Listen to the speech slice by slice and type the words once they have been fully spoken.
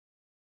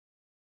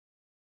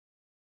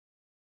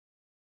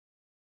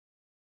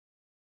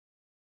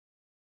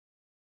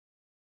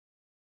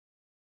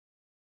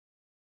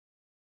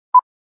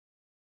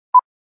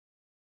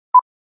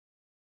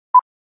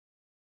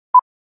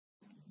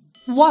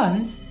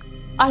Once,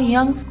 a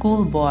young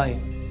schoolboy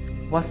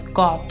was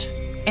caught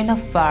in a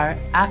fire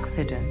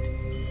accident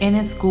in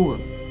his school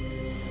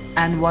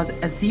and was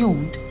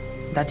assumed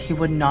that he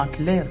would not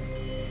live.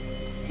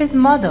 His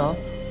mother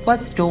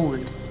was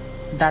told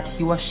that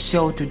he was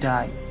sure to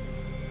die,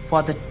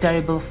 for the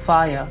terrible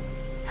fire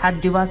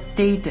had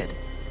devastated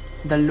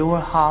the lower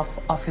half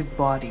of his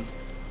body.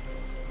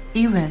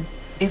 Even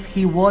if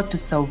he were to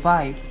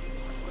survive,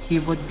 he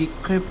would be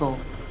crippled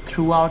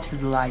throughout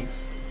his life.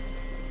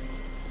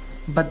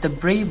 But the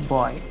brave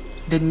boy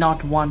did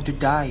not want to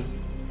die,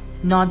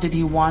 nor did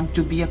he want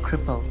to be a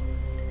cripple.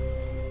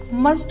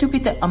 Much to be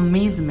the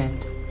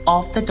amazement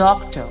of the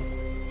doctor,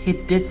 he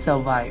did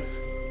survive,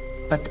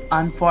 but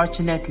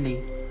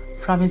unfortunately,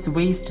 from his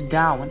waist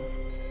down,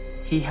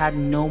 he had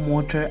no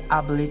motor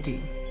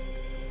ability.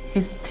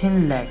 His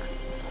thin legs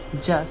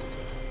just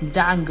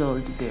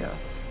dangled there,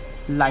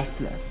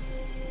 lifeless.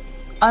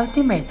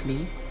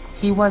 Ultimately,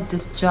 he was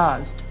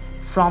discharged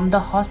from the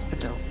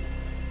hospital,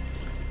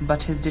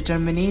 but his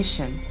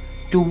determination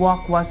to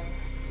walk was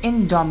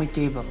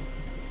indomitable.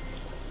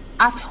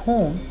 At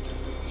home,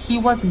 he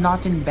was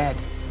not in bed.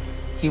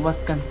 He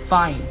was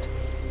confined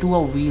to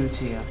a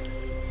wheelchair.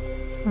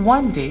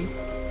 One day,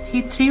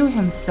 he threw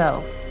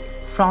himself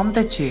from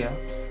the chair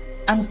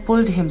and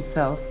pulled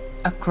himself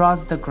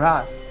across the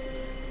grass,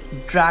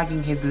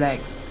 dragging his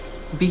legs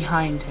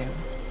behind him.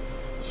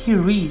 He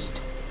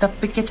reached the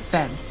picket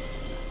fence,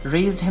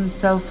 raised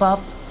himself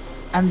up,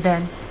 and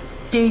then,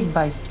 stake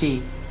by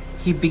stake,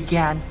 he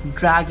began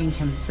dragging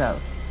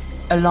himself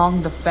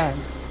along the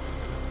fence,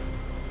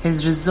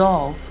 his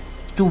resolve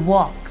to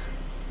walk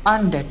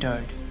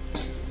undeterred.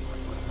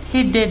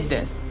 He did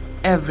this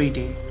every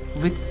day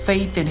with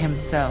faith in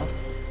himself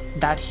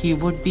that he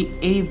would be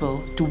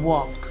able to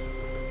walk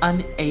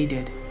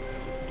unaided.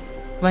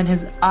 When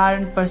his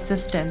iron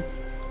persistence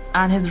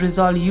and his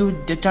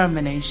resolute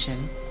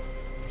determination,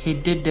 he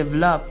did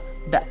develop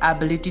the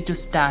ability to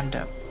stand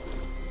up,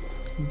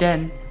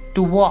 then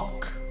to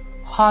walk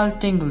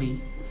haltingly,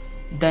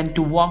 then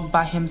to walk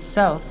by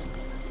himself,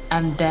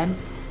 and then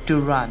to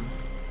run.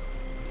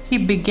 He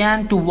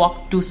began to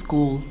walk to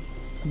school,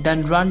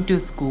 then run to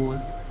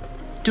school,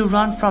 to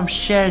run from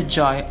sheer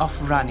joy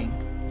of running.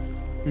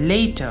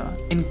 Later,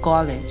 in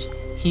college,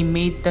 he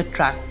made the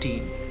track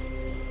team.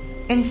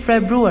 In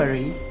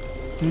February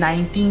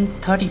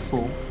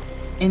 1934,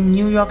 in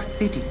New York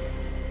City,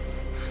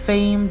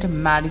 famed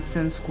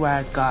Madison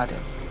Square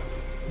Garden,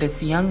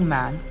 this young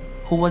man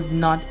who was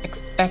not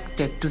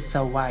expected to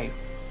survive,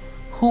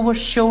 who would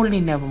surely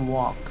never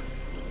walk,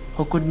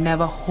 who could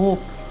never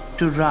hope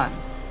to run,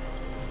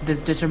 this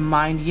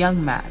determined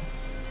young man,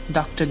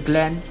 Dr.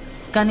 Glenn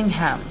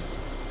Cunningham,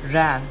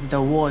 ran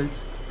the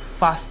world's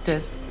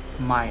fastest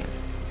mile.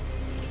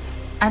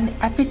 An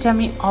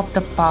epitome of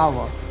the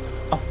power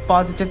of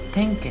positive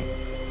thinking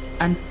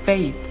and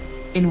faith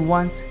in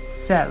one's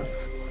self,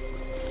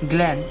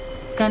 Glenn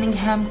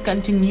Cunningham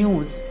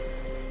continues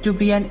to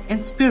be an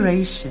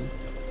inspiration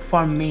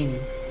for many,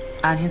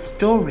 and his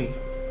story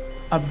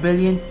a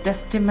brilliant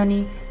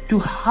testimony to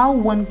how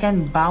one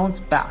can bounce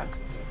back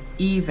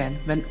even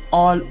when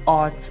all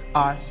odds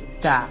are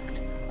stacked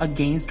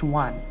against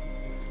one,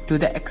 to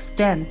the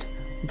extent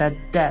that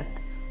death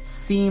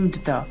seemed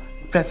the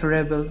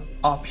preferable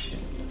option.